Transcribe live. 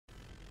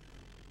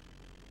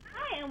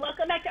and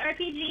welcome back to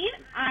RPG.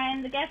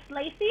 I'm the guest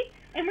Lacey,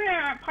 and we're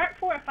on part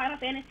 4 of Final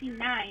Fantasy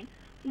IX.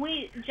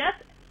 We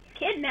just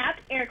kidnapped,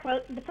 air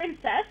quotes, the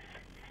princess,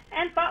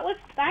 and fought with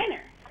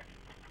Steiner.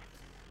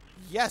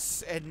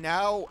 Yes, and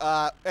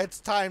now it's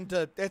time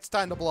to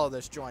blow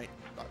this joint.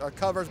 Our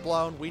cover's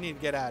blown. We need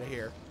to get out of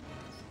here.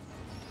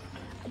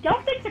 I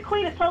don't think the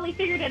queen has totally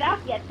figured it out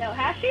yet, though,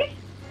 has she?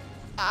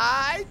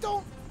 I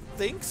don't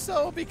think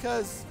so,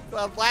 because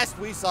last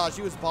we saw,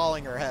 she was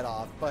bawling her head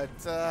off. But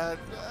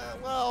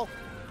well,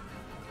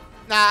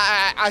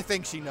 nah, I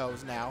think she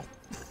knows now.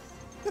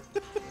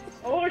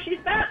 Oh, she's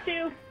about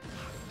to.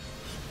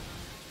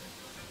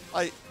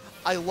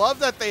 I love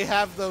that they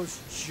have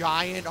those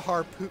giant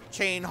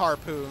chain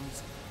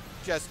harpoons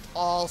just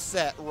all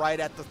set right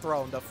at the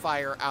throne to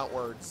fire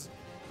outwards.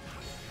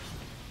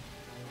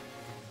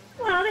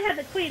 Well, they have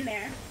the queen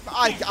there.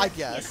 I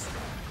guess. You know.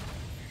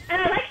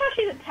 And I like how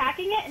she's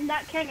attacking it and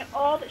not caring at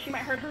all that she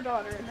might hurt her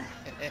daughter in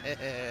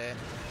there.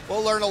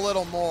 We'll learn a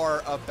little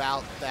more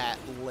about that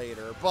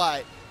later.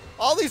 But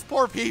all these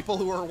poor people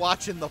who are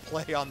watching the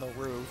play on the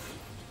roof.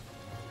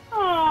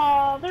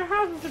 Oh, their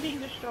houses are being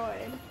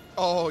destroyed.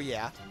 Oh,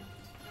 yeah.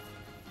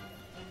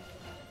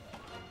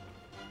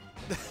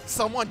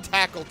 Someone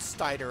tackled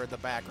Steiner in the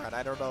background.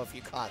 I don't know if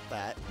you caught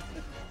that.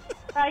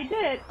 I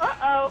did.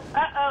 Uh-oh,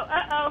 uh-oh,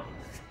 uh-oh.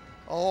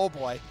 Oh,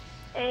 boy.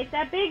 It's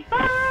a big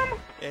bomb!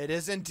 It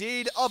is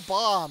indeed a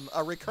bomb,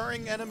 a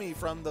recurring enemy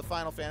from the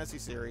Final Fantasy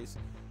series.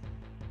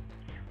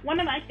 One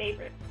of my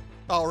favorites.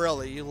 Oh,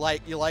 really? You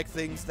like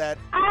things that...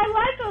 I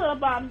like the little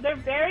bombs. They're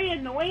very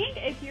annoying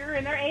if you're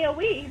in their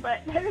AoE,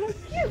 but they're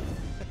cute.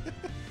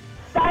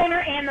 Steiner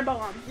and the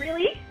bomb.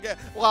 Really? Yeah,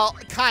 well,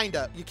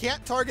 kinda. You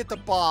can't target the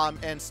bomb,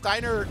 and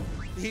Steiner,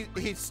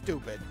 he's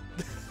stupid.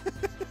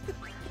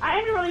 I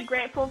am really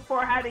grateful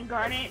for having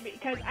Garnet,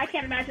 because I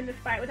can't imagine this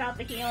fight without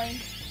the healing.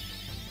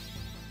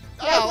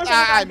 Yeah, one thing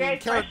that's very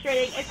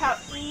frustrating is how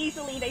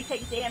easily they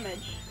take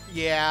damage.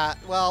 Yeah,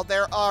 well,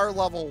 there are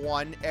level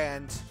 1,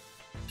 and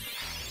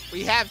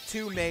we have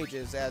 2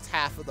 mages as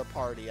half of the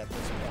party at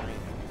this point.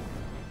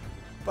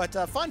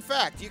 But fun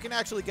fact, you can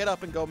actually get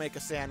up and go make a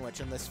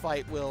sandwich, and this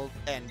fight will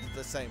end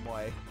the same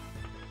way.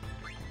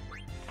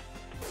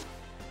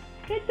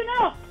 Good to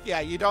know.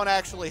 Yeah, you don't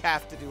actually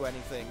have to do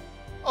anything.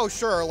 Oh,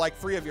 sure, like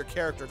 3 of your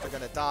characters are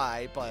going to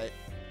die, but...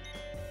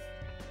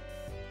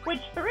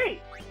 Which 3?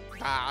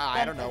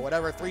 I don't know,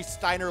 whatever 3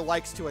 Steiner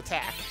likes to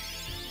attack.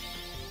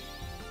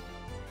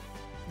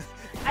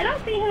 I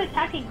don't see him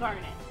attacking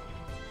Garnet.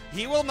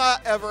 He will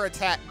not ever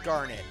attack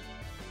Garnet.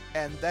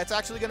 And that's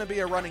actually going to be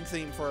a running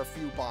theme for a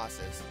few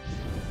bosses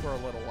for a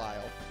little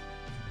while.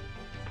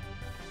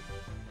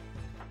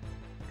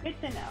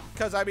 Good to know.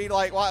 Because, I mean,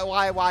 like,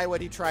 why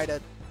would he try to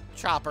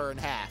chop her in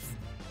half?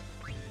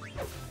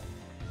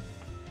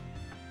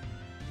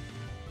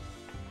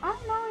 Oh,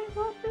 no, he's a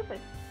little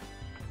stupid.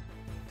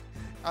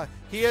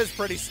 He is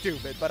pretty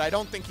stupid, but I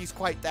don't think he's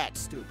quite that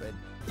stupid.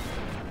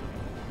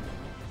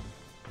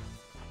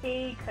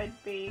 He could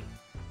be.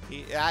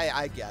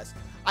 I guess.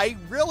 I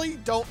really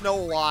don't know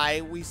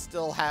why we're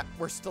still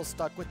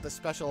stuck with the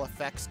special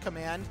effects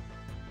command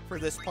for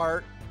this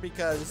part,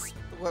 because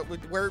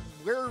we're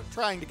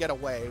trying to get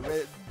away.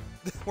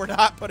 We're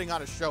not putting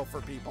on a show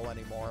for people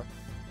anymore.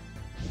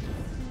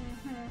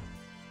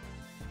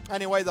 Mm-hmm.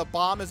 Anyway, the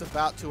bomb is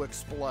about to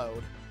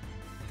explode,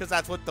 because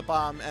that's what the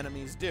bomb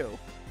enemies do.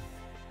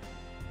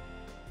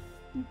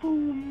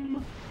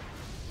 Boom.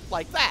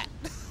 Like that.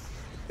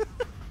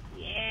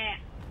 Yeah.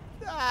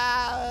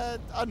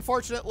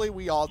 Unfortunately,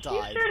 we all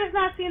died. She sure does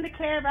not seem to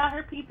care about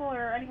her people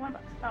or anyone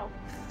but herself.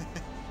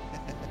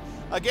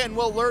 Again,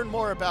 we'll learn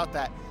more about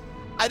that.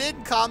 I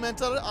didn't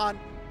comment on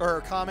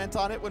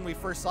it when we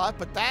first saw it,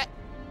 but that,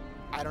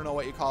 I don't know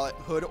what you call it,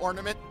 hood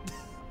ornament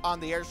on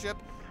the airship.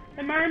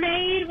 The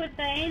mermaid with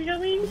the angel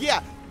wings?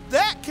 Yeah,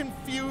 that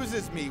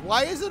confuses me.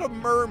 Why is it a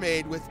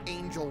mermaid with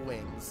angel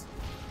wings?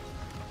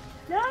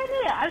 No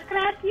idea. I was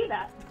going to ask you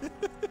that.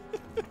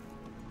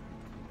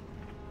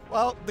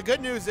 Well, the good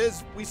news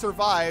is we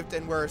survived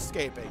and we're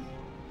escaping.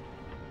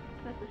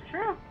 This is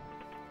true.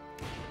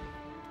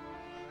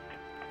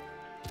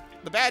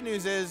 The bad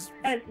news is...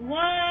 There's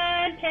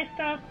one pissed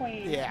off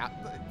queen. Yeah.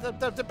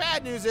 The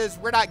bad news is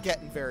we're not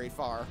getting very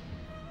far.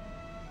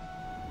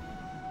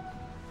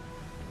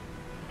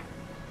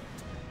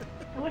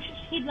 I wish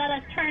he'd let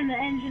us turn the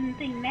engine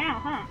thing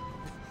now, huh?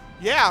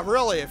 Yeah,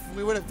 really. If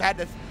we would have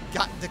had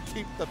gotten to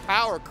keep the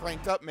power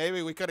cranked up,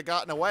 maybe we could have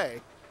gotten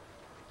away.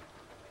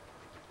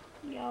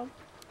 Yo.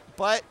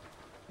 But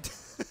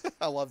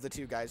I love the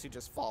 2 guys who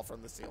just fall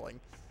from the ceiling.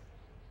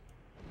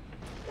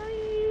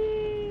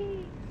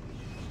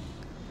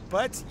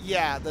 But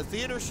yeah, the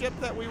theater ship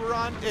that we were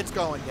on, it's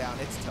going down.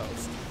 It's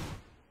toast.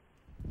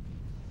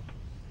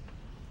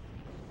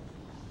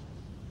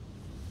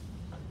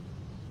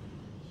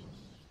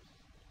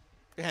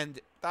 And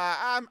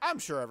I'm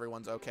sure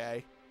everyone's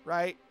okay,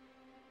 right?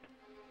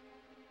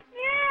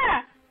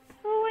 Yeah.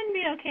 Who wouldn't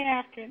be okay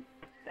after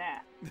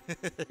that?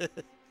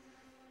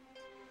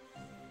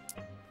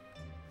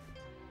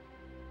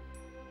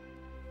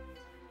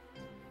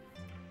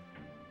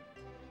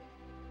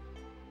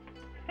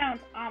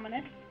 sounds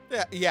ominous.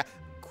 Yeah.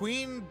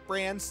 Queen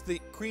Brand,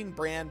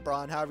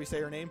 however you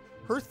say her name.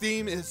 Her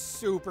theme is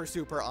super,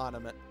 super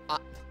ominous.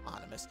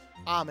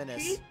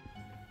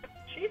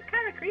 She's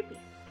kind of creepy.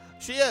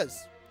 She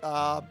is.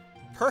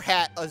 Her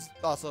hat is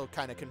also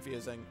kind of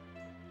confusing.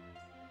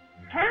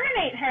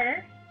 Terminate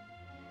her?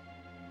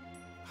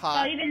 Huh?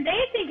 Well, even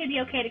they think it'd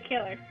be okay to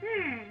kill her.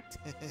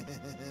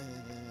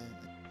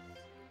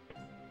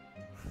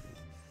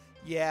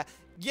 Yeah,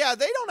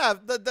 they don't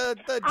have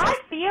the I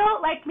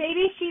feel like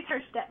maybe she's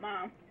her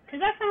stepmom. Because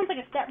that sounds like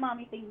a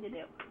stepmommy thing to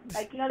do.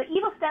 Like, the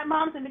evil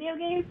stepmoms in video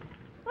games,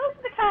 those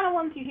are the kind of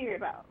ones you hear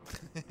about.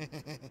 They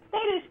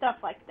do stuff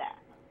like that.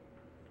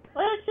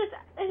 Well, it's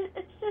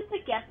just a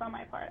guess on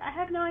my part. I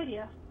have no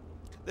idea.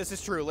 This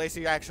is true.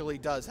 Lacey actually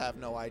does have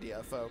no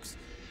idea, folks.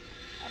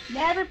 I've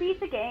never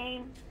beat the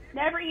game.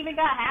 Never even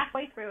got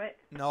halfway through it.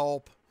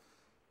 Nope.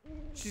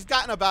 She's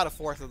gotten about a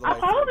fourth of the way I'll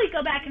probably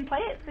go back and play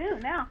it soon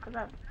now.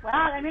 Because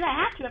I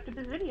have to after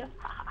this video.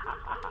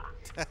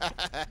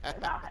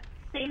 I've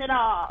seen it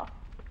all.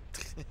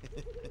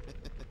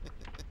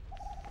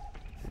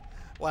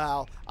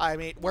 Wow. I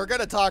mean, we're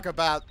going to talk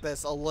about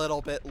this a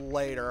little bit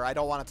later. I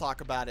don't want to talk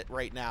about it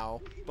right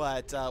now.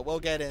 But we'll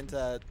get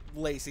into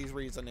Lacey's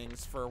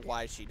reasonings for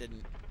why she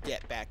didn't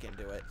get back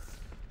into it.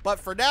 But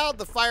for now,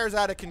 the fire's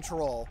out of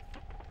control.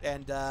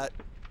 And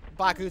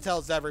Baku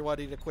tells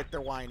everybody to quit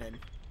their whining.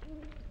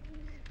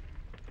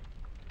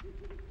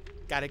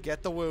 Gotta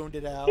get the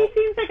wounded out. He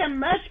seems like a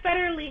much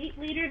better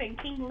leader than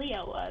King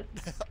Leo was.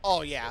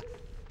 Oh, yeah.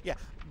 Yeah.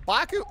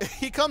 Baku,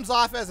 he comes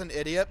off as an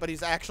idiot, but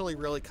he's actually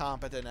really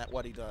competent at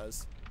what he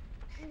does.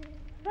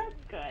 That's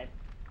good.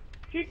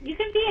 You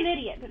can be an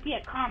idiot, but be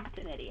a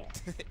competent idiot.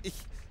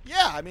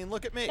 Yeah, I mean,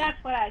 look at me.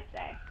 That's what I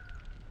say.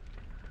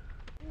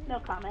 No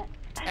comment.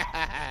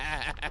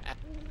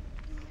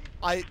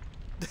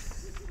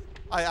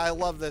 I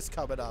love this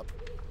coming up.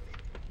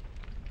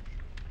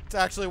 It's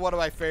actually one of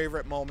my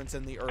favorite moments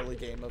in the early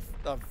game of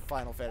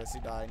Final Fantasy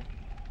IX.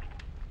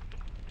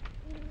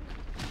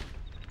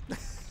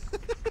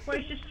 Where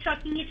it's just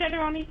chucking each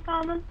other on these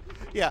comments?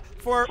 Yeah,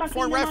 for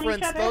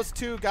reference, those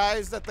two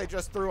guys that they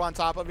just threw on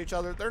top of each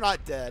other, they're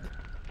not dead.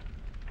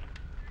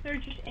 They're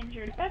just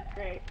injured. That's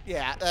great.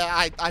 Yeah,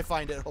 I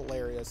find it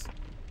hilarious.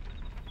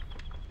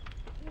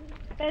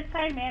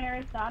 Bedside manner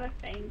is not a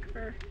thing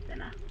for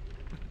Senna.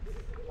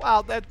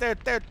 Well,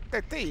 they're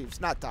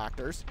thieves, not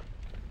doctors.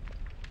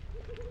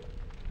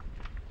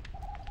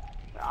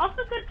 They're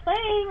also good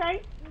play,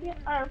 right?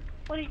 Or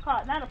what do you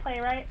call it? Not a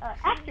playwright,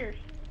 actors.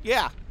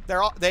 Yeah,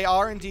 they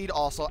are indeed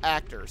also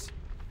actors.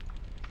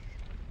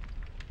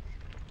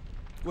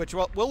 Which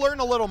we'll learn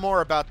a little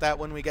more about that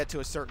when we get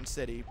to a certain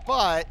city.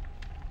 But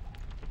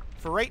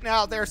for right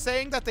now, they're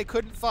saying that they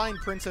couldn't find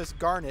Princess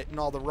Garnet in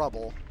all the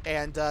rubble,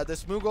 and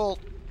this Moogle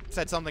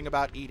said something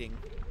about eating.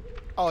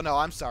 Oh no,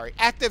 I'm sorry.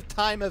 Active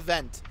time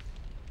event.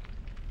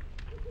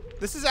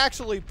 This is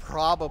actually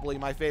probably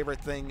my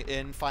favorite thing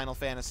in Final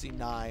Fantasy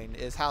IX,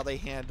 is how they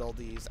handle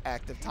these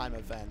active time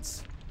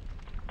events.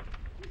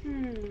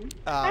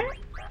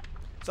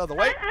 So the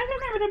way... I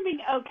remember them being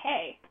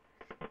okay.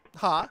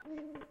 Huh?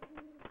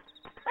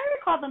 I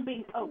recall them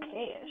being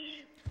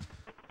okay-ish.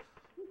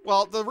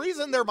 Well, the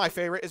reason they're my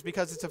favorite is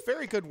because it's a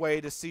very good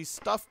way to see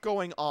stuff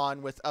going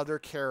on with other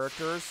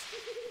characters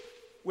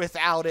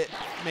without it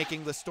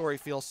making the story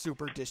feel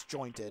super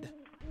disjointed.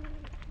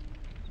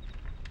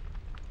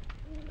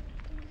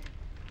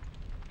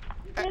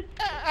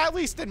 At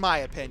least in my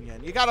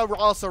opinion. You gotta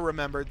also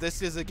remember,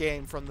 this is a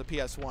game from the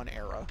PS1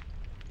 era.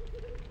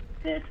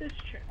 This is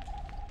true.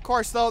 Of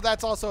course, though,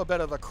 that's also a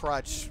bit of a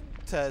crutch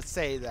to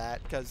say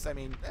that, because, I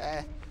mean,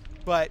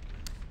 but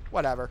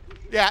whatever.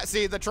 Yeah,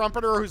 see, the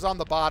trumpeter who's on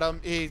the bottom,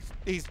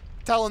 he's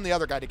telling the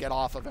other guy to get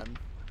off of him.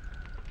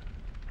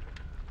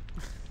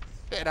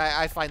 And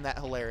I find that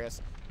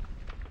hilarious.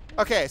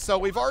 Okay, so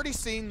we've already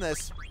seen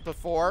this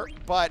before,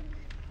 but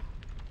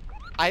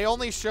I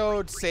only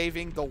showed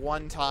saving the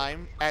one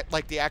time at,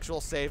 like, the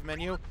actual save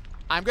menu.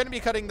 I'm going to be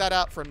cutting that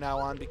out from now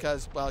on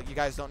because, well, you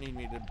guys don't need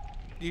me to...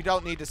 You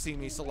don't need to see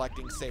me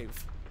selecting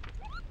save.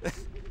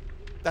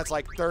 That's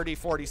like 30,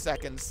 40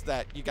 seconds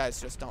that you guys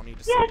just don't need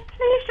to see. Yes,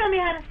 please show me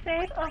how to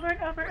save over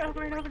and over and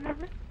over and over and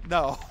over.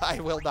 No, I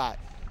will not.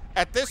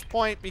 At this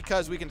point,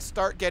 because we can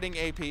start getting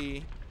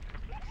AP,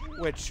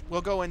 which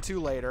we'll go into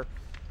later,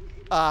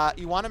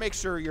 you want to make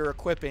sure you're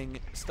equipping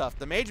stuff.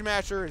 The Mage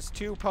Masher is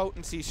 2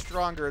 potency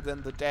stronger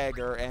than the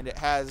Dagger, and it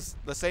has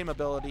the same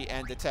ability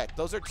and Detect.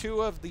 Those are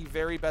 2 of the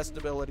very best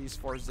abilities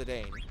for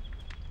Zidane.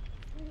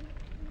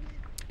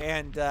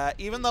 And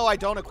even though I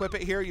don't equip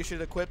it here, you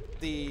should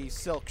equip the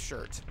Silk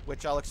Shirt,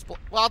 which I'll explain.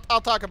 Well,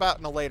 I'll talk about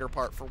in a later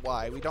part for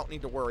why. We don't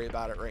need to worry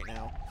about it right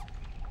now.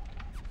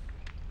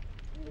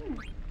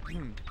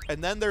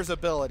 And then there's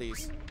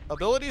abilities.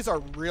 Abilities are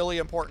really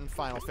important in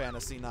Final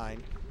Fantasy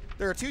IX.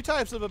 There are 2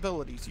 types of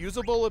abilities,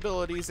 usable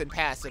abilities and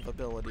passive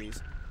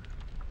abilities.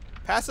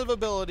 Passive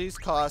abilities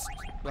cost,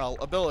 well,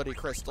 ability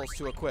crystals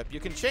to equip. You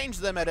can change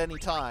them at any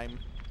time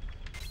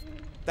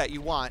that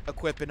you want,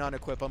 equip and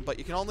unequip them, but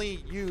you can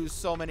only use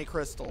so many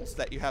crystals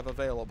that you have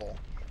available.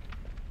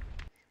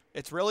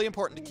 It's really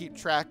important to keep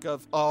track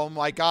of... Oh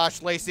my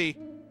gosh, Lacey.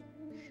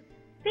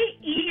 The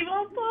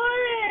evil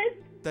forest.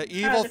 The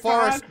evil the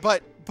forest.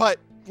 frog. But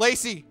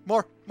Lacey,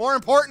 more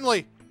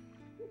importantly.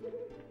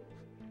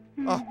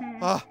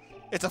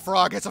 It's a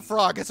frog. It's a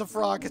frog. It's a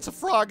frog. It's a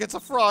frog. It's a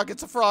frog.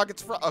 It's a frog.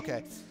 It's a frog.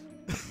 Okay.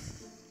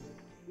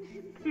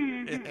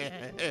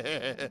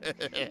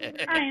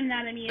 I am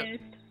not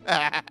amused.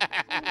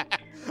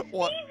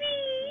 What?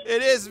 Vivi!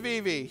 It is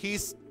Vivi.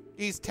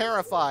 He's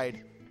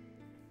terrified.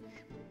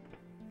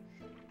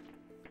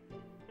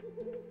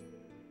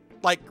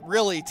 Like,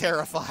 really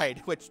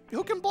terrified, which,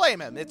 who can blame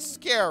him? It's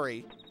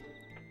scary.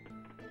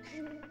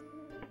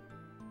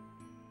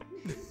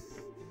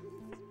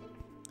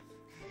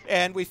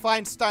 And we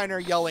find Steiner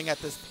yelling at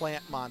this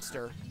plant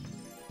monster.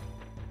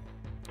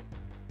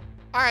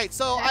 Alright,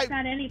 so That's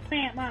not any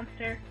plant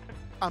monster.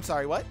 I'm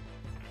sorry, what?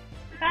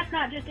 That's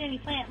not just any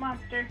plant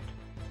monster.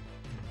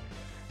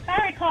 If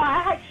I recall,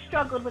 I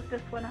struggled with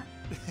this one.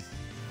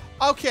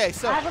 Okay,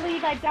 so... I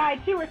believe I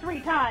died 2 or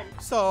 3 times.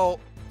 So,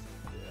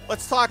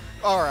 let's talk...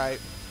 Alright,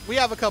 we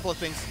have a couple of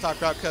things to talk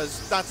about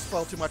because, not to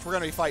spoil too much, we're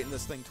going to be fighting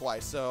this thing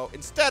twice. So,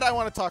 instead, I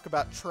want to talk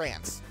about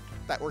trance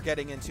that we're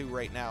getting into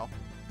right now.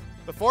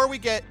 Before we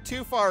get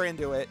too far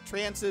into it,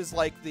 trance is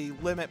like the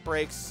limit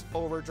breaks,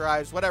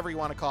 overdrives, whatever you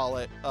want to call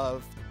it,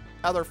 of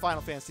other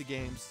Final Fantasy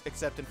games,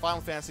 except in Final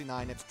Fantasy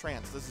IX, it's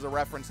trance. This is a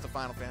reference to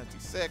Final Fantasy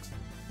VI.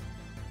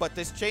 But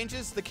this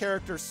changes the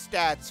character's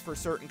stats for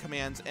certain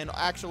commands and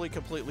actually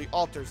completely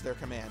alters their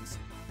commands.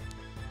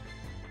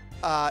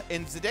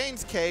 In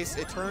Zidane's case,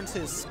 it turns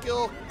his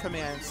skill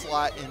command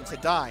slot into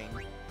dying.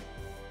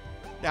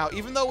 Now,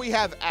 even though we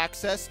have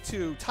access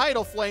to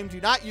Tidal Flame,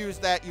 do not use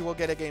that, you will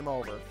get a game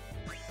over.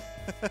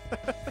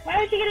 Why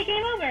would you get a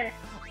game over?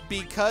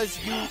 Because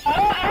you... Oh,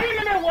 I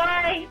remember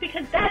why.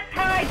 Because that's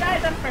how I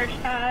died the first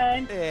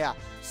time. Yeah.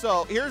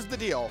 So, here's the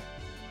deal.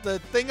 The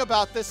thing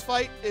about this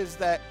fight is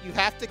that you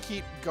have to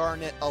keep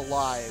Garnet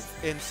alive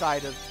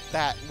inside of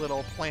that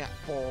little plant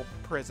bowl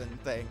prison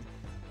thing.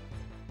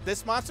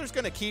 This monster's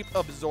going to keep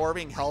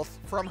absorbing health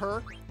from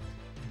her.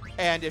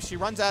 And if she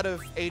runs out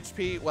of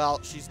HP, well,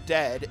 she's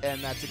dead,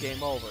 and that's a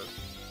game over.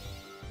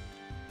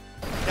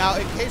 Now,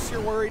 in case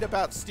you're worried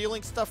about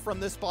stealing stuff from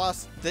this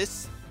boss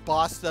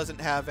doesn't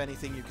have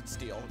anything you can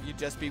steal. You'd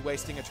just be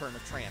wasting a turn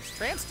of trance.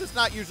 Trance does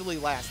not usually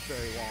last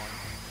very long.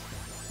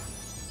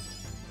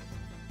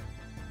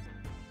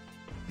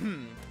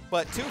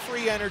 But 2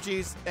 free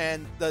energies,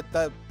 and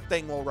the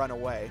thing will run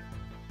away.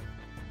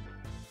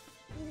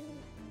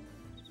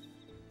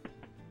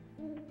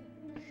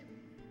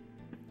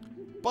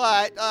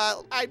 But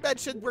I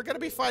mentioned we're going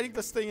to be fighting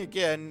this thing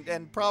again,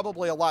 and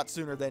probably a lot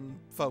sooner than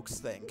folks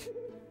think.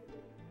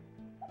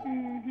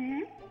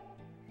 Mm-hmm.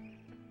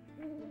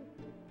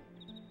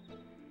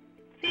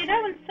 See,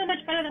 that one's so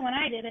much better than when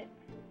I did it.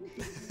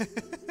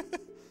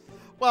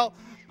 Well,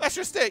 that's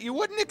just it. You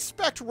wouldn't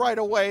expect right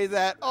away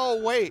that,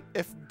 oh, wait,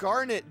 if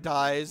Garnet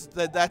dies,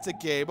 then that's a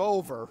game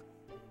over.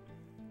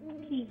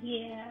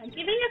 Yeah,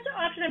 giving us the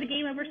option of a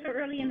game over so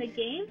early in the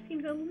game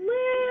seems a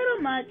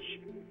little much.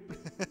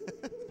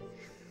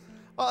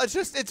 Well,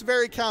 it's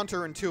very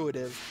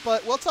counterintuitive.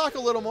 But we'll talk a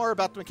little more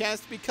about the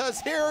mechanics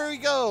because here we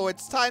go.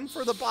 It's time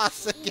for the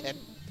boss again.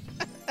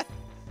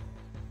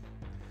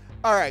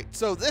 Alright,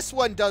 so this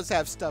one does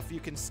have stuff you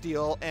can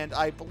steal, and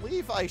I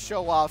believe I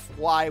show off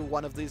why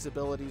one of these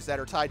abilities that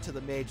are tied to the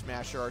Mage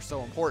Masher are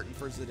so important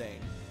for Zidane.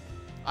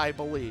 I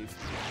believe.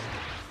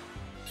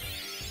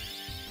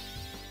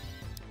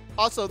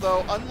 Also,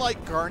 though,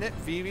 unlike Garnet,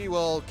 Vivi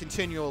will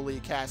continually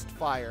cast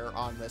fire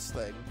on this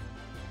thing.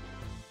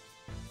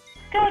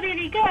 Go,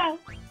 Vivi, go!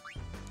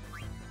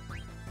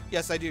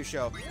 Yes, I do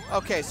show.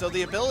 Okay, so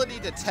the ability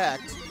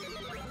Detect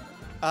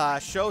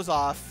shows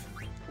off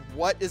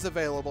what is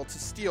available to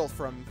steal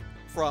from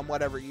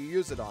whatever you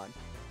use it on.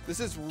 This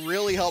is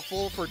really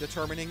helpful for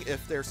determining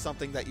if there's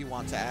something that you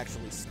want to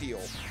actually steal.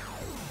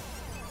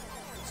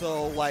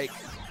 So, like,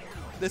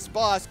 this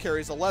boss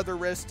carries a leather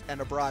wrist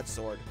and a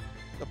broadsword.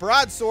 The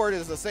broadsword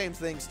is the same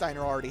thing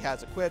Steiner already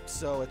has equipped,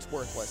 so it's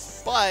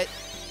worthless. But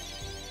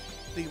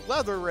the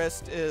leather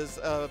wrist is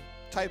a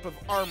type of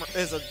armor,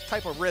 is a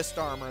type of wrist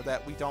armor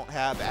that we don't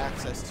have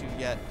access to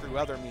yet through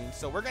other means.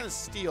 So we're gonna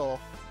steal,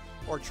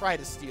 or try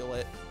to steal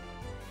it.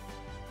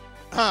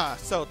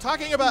 So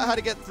talking about how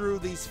to get through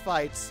these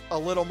fights a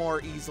little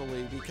more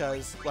easily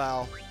because,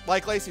 well,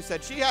 like Lacey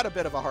said, she had a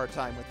bit of a hard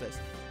time with this.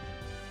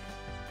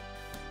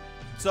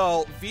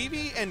 So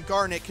Vivi and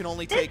Garnet can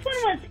only take...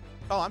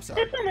 Oh, I'm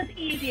sorry. This one was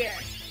easier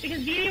because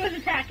Vivi was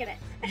attacking it.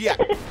 Yeah.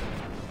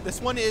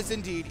 This one is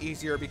indeed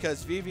easier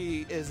because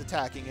Vivi is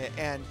attacking it,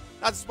 and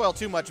not to spoil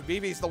too much,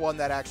 Vivi's the one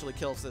that actually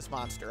kills this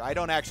monster. I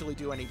don't actually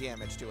do any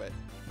damage to it.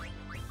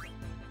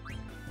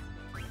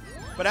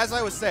 But as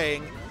I was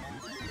saying,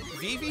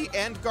 Vivi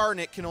and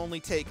Garnet can only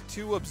take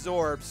 2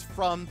 absorbs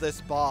from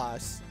this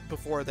boss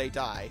before they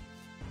die.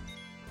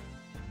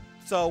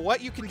 So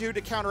what you can do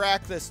to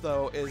counteract this,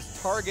 though,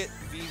 is target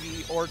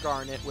Vivi or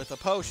Garnet with a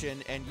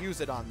potion and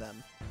use it on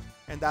them.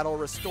 And that'll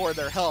restore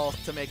their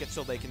health to make it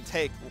so they can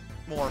take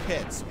more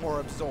hits,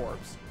 more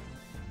absorbs.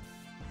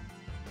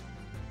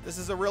 This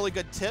is a really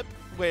good tip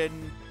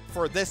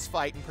for this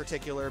fight in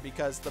particular,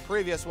 because the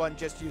previous one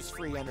just used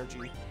free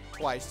energy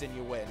twice and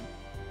you win.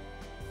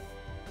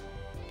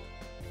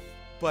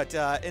 But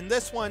in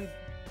this one,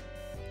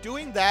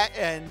 doing that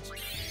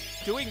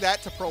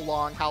to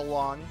prolong how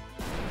long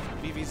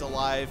Vivi's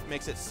alive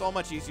makes it so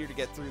much easier to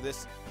get through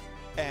this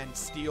and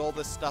steal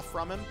this stuff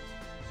from him.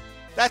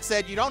 That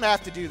said, you don't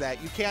have to do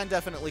that. You can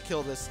definitely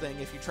kill this thing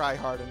if you try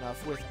hard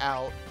enough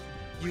without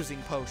using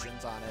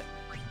potions on it.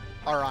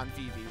 Or on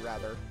Vivi,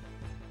 rather.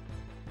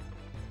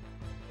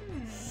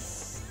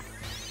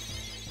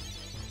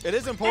 It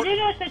is important. I do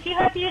notice that you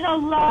have to use a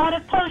lot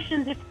of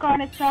potions if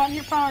Garnet's not in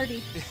your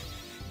party.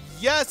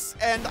 Yes,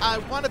 and I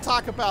want to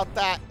talk about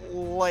that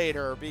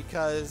later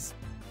because,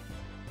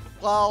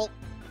 well,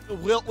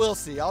 we'll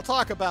see. I'll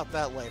talk about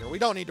that later. We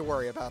don't need to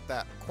worry about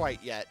that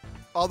quite yet.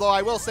 Although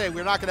I will say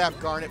we're not going to have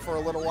Garnet for a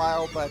little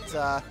while, but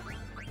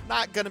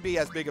not going to be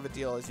as big of a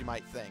deal as you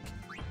might think.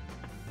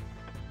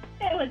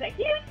 It was a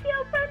huge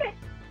deal for me.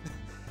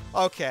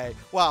 Okay,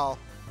 well,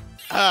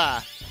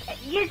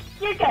 You're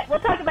good. We'll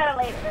talk about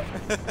it later.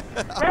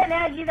 Right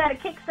now, you gotta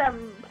kick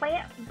some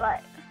plant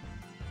butt.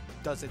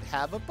 Does it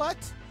have a butt?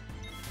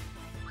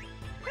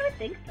 I would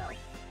think so.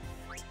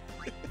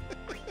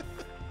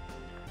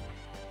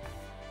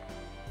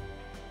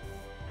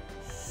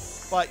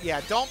 But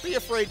yeah, don't be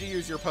afraid to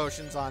use your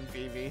potions on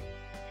Vivi,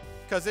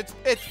 because it's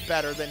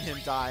better than him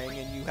dying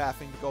and you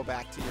having to go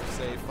back to your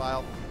save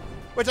file.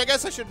 Which I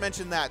guess I should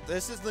mention that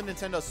this is the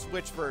Nintendo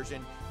Switch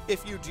version.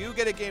 If you do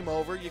get a game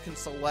over, you can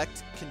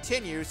select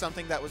continue,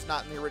 something that was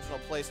not in the original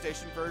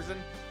PlayStation version,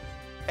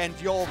 and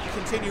you'll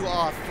continue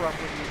off from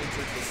when you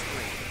entered the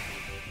screen,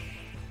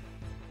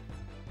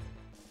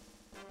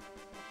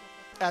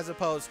 as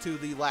opposed to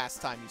the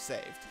last time you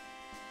saved.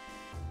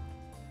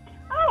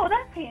 Oh,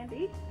 that's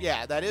handy.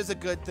 Yeah, that is a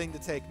good thing to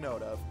take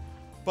note of.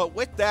 But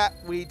with that,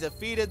 we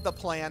defeated the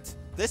plant.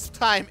 This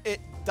time it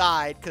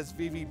died because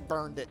Vivi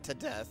burned it to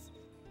death.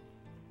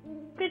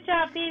 Good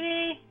job,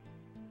 Vivi.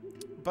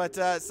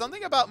 But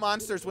something about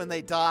monsters when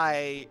they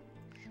die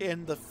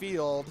in the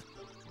field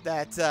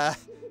that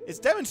is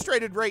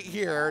demonstrated right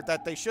here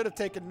that they should have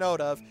taken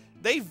note of.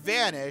 They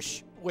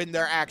vanish when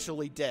they're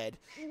actually dead.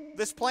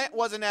 This plant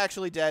wasn't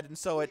actually dead, and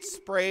so it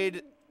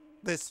sprayed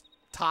this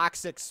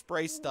toxic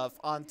spray stuff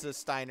onto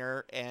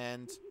Steiner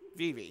and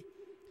Vivi.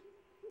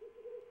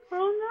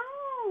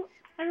 Oh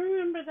no! I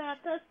remember that.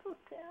 That's so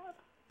sad.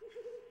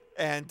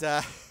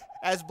 And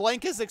as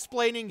Blank is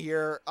explaining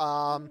here,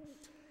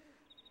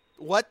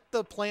 what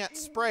the plant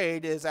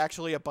sprayed is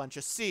actually a bunch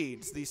of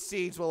seeds. These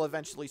seeds will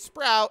eventually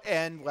sprout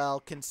and,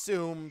 well,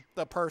 consume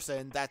the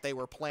person that they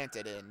were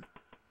planted in.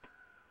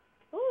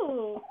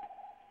 Ooh.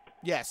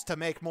 Yes, to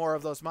make more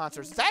of those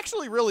monsters. It's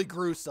actually really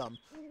gruesome.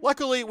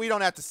 Luckily, we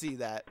don't have to see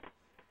that.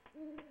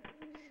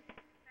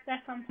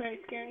 That sounds very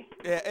scary.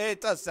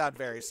 It does sound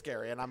very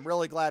scary, and I'm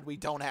really glad we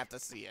don't have to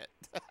see it.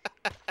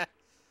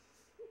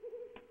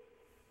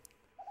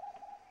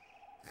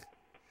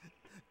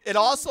 It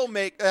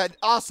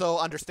also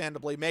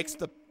understandably makes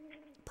the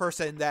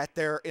person that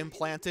they're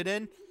implanted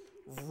in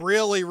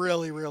really,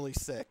 really, really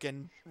sick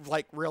and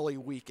like really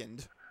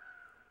weakened.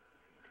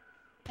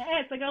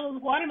 Hey, it's like all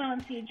those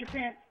watermelon seeds your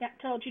parents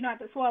told you not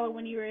to swallow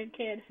when you were a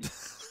kid.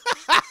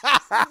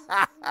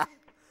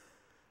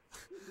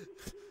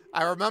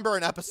 I remember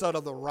an episode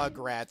of the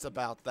Rugrats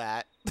about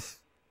that.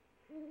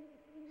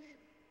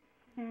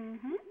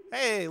 Mm-hmm.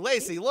 Hey,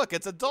 Lacey, look,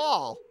 it's a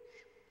doll.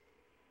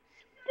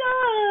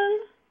 Doll.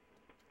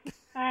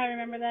 I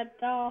remember that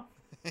doll.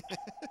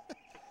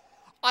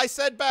 I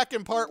said back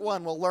in part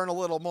 1 we'll learn a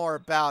little more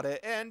about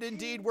it, and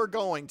indeed we're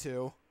going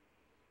to.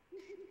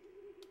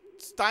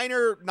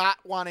 Steiner not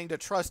wanting to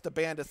trust a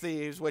band of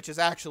thieves, which is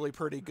actually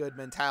pretty good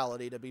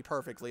mentality, to be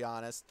perfectly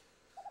honest.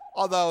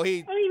 Although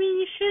he... What do you mean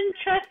you shouldn't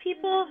trust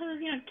people who,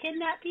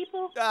 kidnap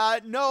people?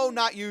 No,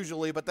 not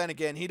usually, but then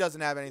again, he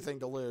doesn't have anything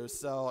to lose,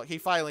 so he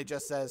finally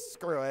just says,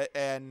 screw it,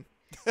 and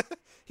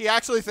he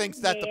actually thinks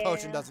that the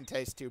potion doesn't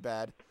taste too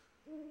bad.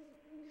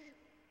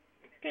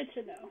 Good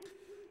to know.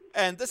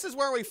 And this is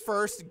where we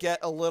first get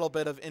a little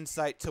bit of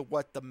insight to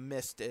what the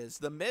mist is.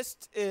 The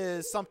mist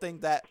is something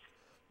that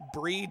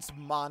breeds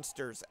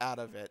monsters out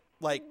of it,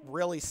 like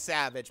really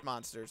savage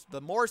monsters.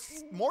 The more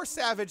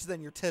savage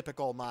than your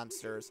typical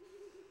monsters.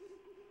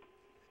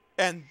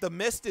 And the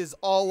mist is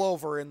all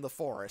over in the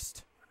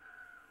forest.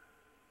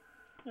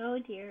 Oh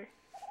dear.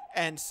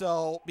 And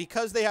so,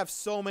 because they have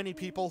so many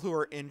people who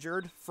are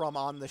injured from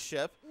on the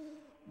ship,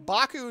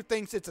 Baku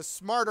thinks it's a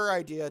smarter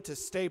idea to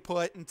stay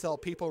put until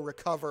people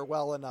recover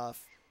well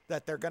enough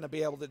that they're going to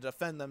be able to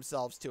defend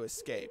themselves to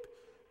escape.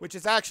 Which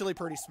is actually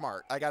pretty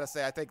smart. I gotta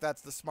say, I think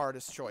that's the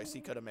smartest choice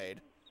he could have made.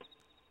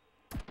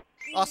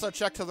 Also,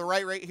 check to the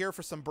right here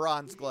for some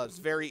bronze gloves.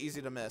 Very easy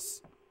to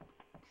miss.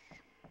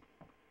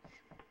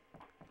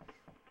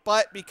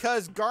 But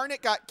because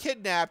Garnet got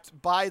kidnapped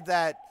by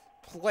that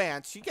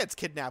plant, she gets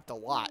kidnapped a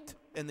lot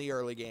in the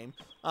early game.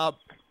 I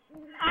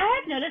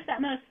have noticed that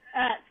most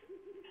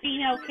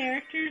female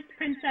characters,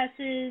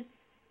 princesses,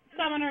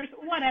 summoners,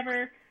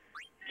 whatever,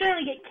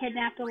 generally get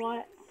kidnapped a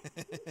lot.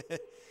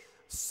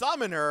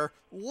 Summoner?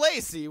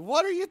 Lacey,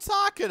 what are you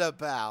talking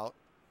about?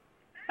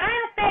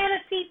 Final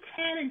Fantasy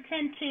 10 and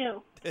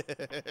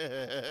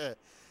 10-2.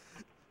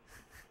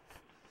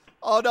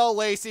 Oh no,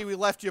 Lacey, we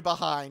left you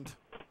behind.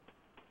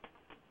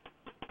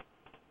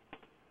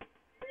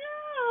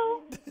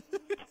 No.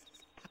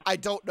 I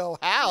don't know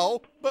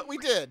how, but we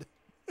did.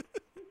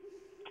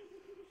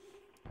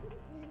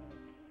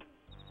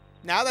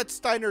 Now that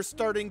Steiner's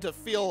starting to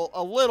feel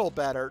a little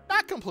better,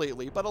 not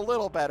completely, but a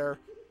little better,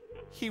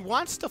 he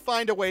wants to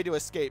find a way to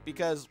escape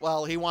because,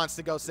 well, he wants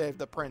to go save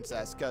the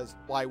princess, because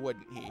why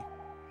wouldn't he?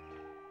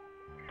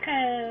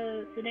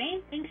 Because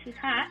Zidane thinks she's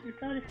hot, and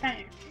so does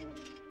Steiner.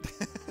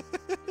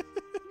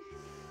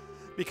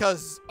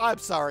 Because, I'm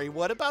sorry,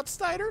 what about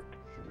Steiner?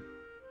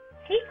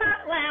 He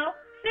thought, well,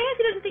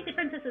 Fantasy doesn't think the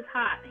princess is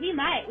hot. He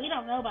might. We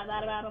don't know about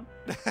that about him.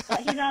 But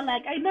he's all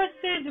like, I must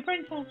save the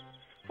princess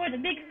for the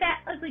big,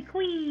 fat, ugly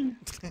queen.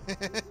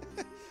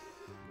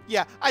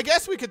 Yeah, I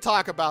guess we could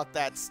talk about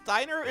that.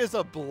 Steiner is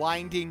a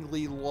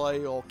blindingly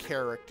loyal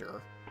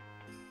character.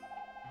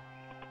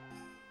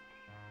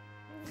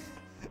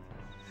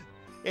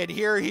 And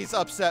here he's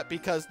upset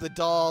because the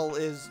doll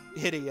is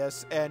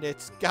hideous and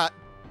it's got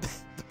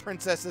the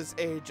princess's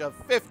age of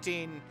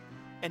 15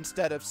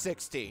 instead of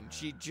 16.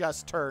 She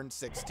just turned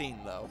 16,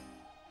 though.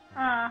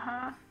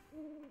 Uh-huh.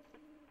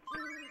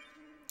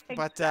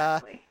 But,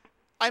 Exactly.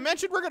 I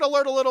mentioned we're going to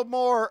learn a little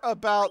more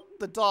about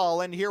the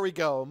doll, and here we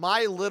go.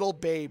 My Little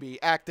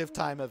Baby active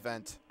time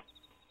event.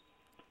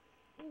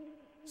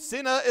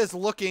 Cinna is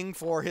looking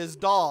for his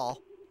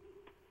doll.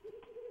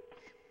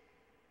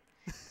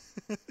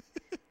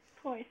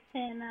 Poor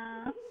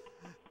Cinna.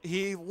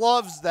 He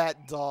loves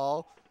that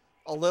doll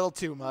a little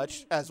too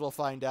much, as we'll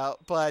find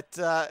out, but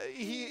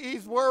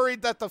he's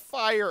worried that the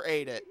fire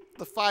ate it.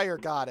 The fire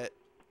got it.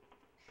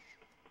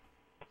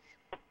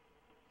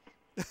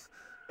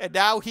 And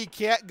now he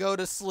can't go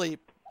to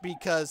sleep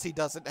because he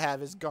doesn't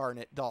have his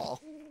Garnet doll.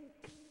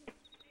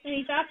 And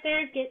he's out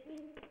there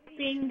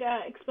being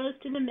exposed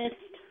to the mist.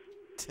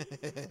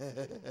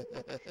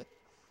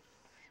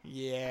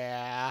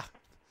 Yeah.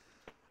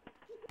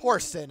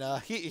 Poor Cinna.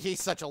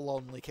 He's such a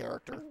lonely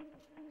character.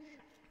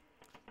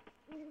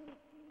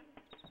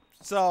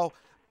 So,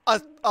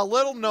 a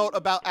little note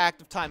about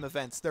active time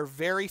events. They're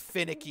very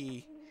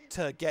finicky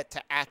to get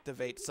to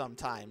activate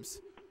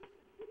sometimes.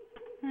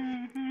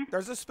 Mm-hmm.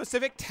 There's a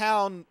specific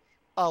town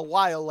a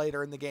while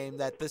later in the game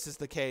that this is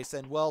the case,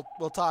 and we'll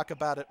talk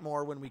about it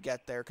more when we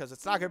get there, because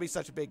it's not going to be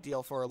such a big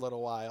deal for a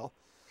little while.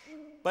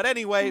 But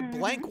anyway,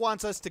 Blank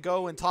wants us to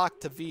go and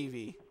talk to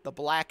Vivi, the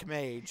Black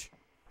Mage.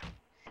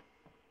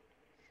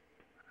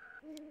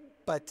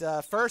 But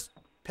first,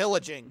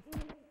 pillaging.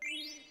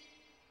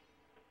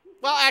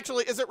 Well,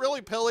 actually, is it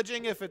really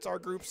pillaging if it's our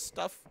group's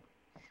stuff?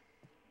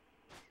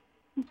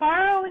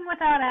 Borrowing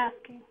without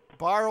asking.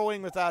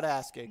 Borrowing without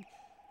asking.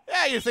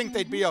 Yeah, you'd think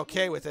they'd be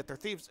okay with it. They're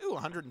thieves. Ooh,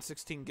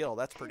 116 gil.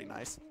 That's pretty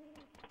nice.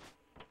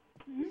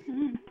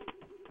 Mm-hmm.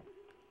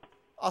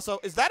 Also,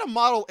 is that a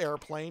model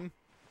airplane?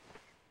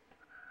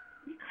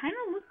 It kind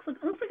of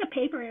looks like a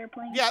paper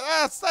airplane. Yeah,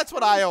 that's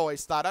what I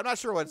always thought. I'm not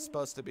sure what it's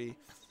supposed to be.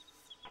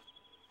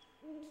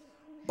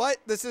 But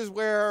this is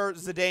where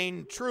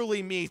Zidane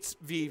truly meets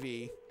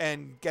Vivi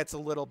and gets a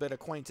little bit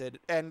acquainted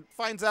and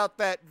finds out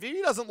that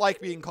Vivi doesn't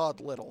like being called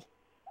little.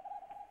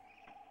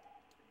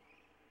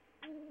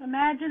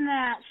 Imagine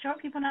that.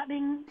 Short people not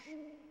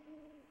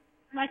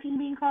liking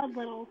being called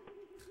little.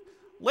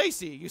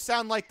 Lacey, you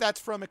sound like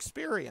that's from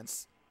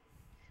experience.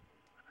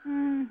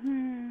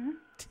 Mm-hmm.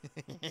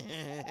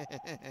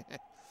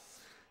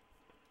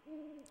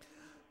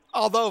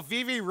 Although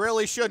Vivi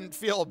really shouldn't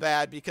feel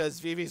bad because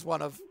Vivi's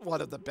one of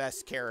the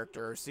best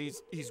characters.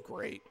 He's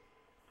great.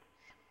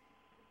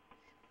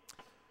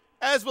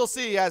 As we'll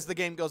see as the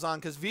game goes on,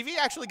 because Vivi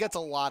actually gets a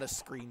lot of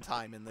screen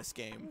time in this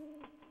game.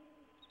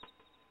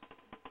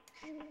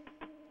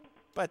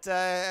 But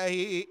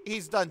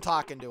he's done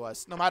talking to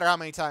us, no matter how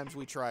many times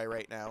we try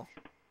right now.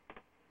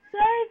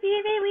 Sorry,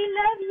 Vivi, we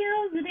love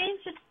you.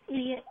 Zidane's just an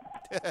idiot.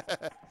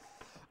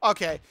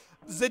 Okay,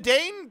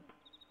 Zidane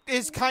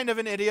is kind of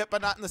an idiot,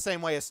 but not in the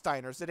same way as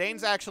Steiner.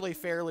 Zidane's actually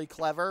fairly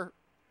clever,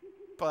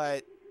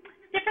 but...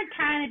 Different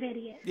kind of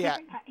idiot. Yeah.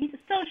 He's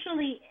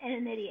socially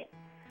an idiot.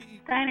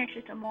 Steiner's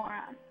just a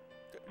moron.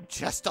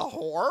 Just a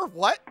whore?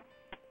 What?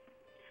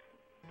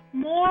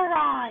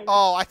 Moron.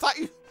 Oh, I thought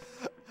you...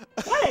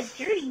 What a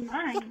dirty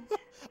mind. I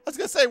was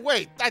gonna say,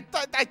 wait, I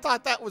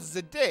thought that was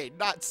Zidane,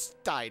 not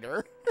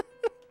Steiner.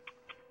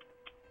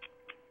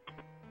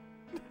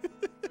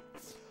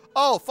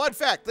 Oh, fun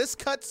fact, this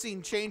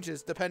cutscene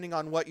changes depending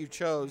on what you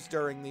chose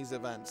during these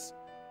events.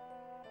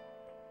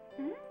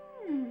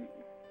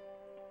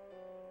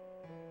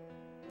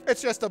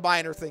 It's just a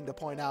minor thing to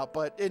point out,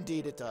 but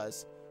indeed it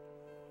does.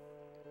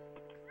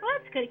 Well,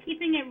 that's good.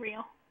 Keeping it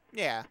real.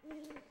 Yeah.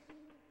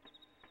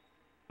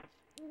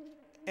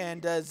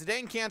 And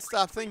Zidane can't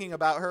stop thinking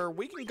about her.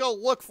 We can go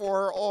look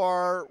for her,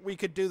 or we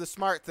could do the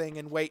smart thing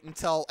and wait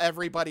until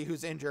everybody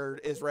who's injured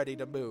is ready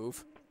to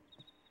move.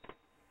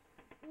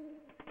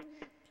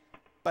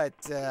 But,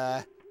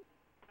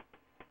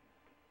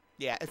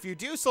 Yeah, if you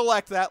do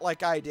select that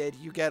like I did,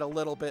 you get a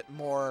little bit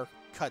more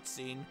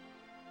cutscene.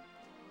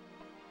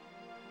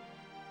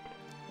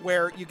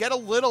 Where you get a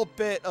little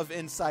bit of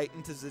insight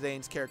into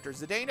Zidane's character.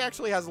 Zidane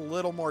actually has a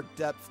little more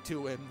depth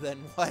to him than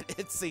what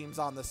it seems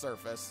on the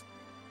surface.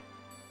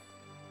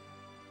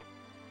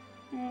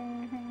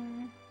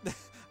 Mm-hmm.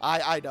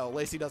 I know,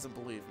 Lacey doesn't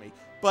believe me,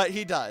 but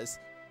he does.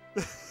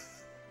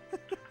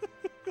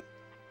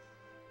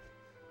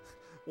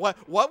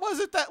 What was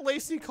it that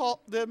Lacey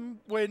called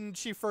him when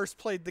she first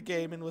played the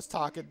game and was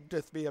talking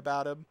with me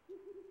about him?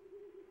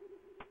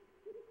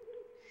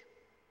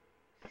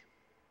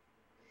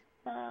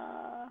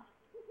 I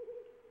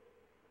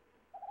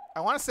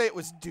want to say it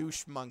was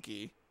Douche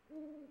Monkey.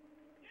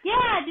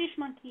 Yeah, Douche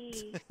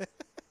Monkey.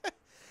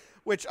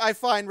 Which I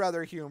find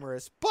rather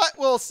humorous. But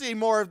we'll see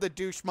more of the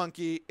Douche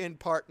Monkey in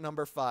part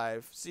number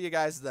 5. See you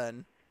guys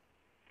then.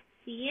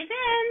 See you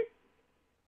then.